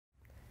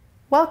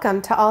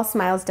Welcome to All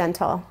Smiles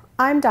Dental.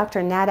 I'm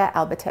Dr. Nada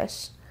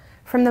Albatish.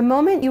 From the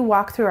moment you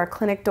walk through our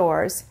clinic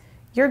doors,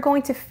 you're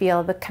going to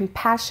feel the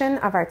compassion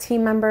of our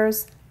team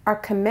members, our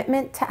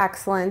commitment to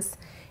excellence,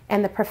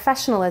 and the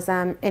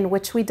professionalism in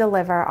which we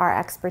deliver our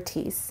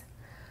expertise.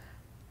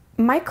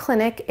 My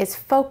clinic is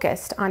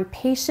focused on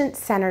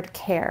patient-centered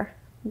care.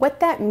 What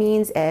that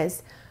means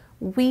is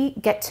we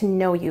get to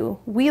know you.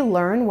 We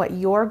learn what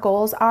your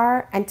goals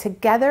are, and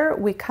together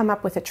we come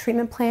up with a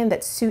treatment plan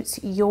that suits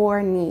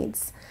your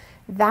needs.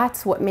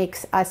 That's what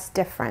makes us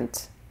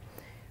different.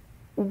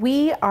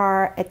 We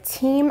are a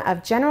team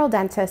of general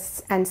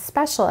dentists and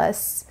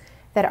specialists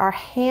that are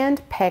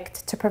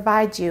hand-picked to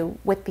provide you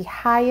with the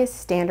highest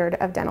standard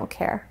of dental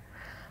care.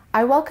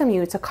 I welcome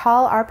you to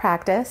call our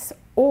practice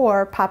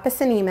or pop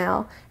us an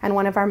email, and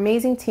one of our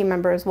amazing team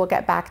members will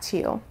get back to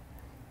you.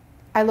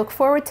 I look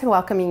forward to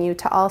welcoming you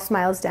to All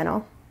Smiles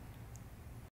Dental.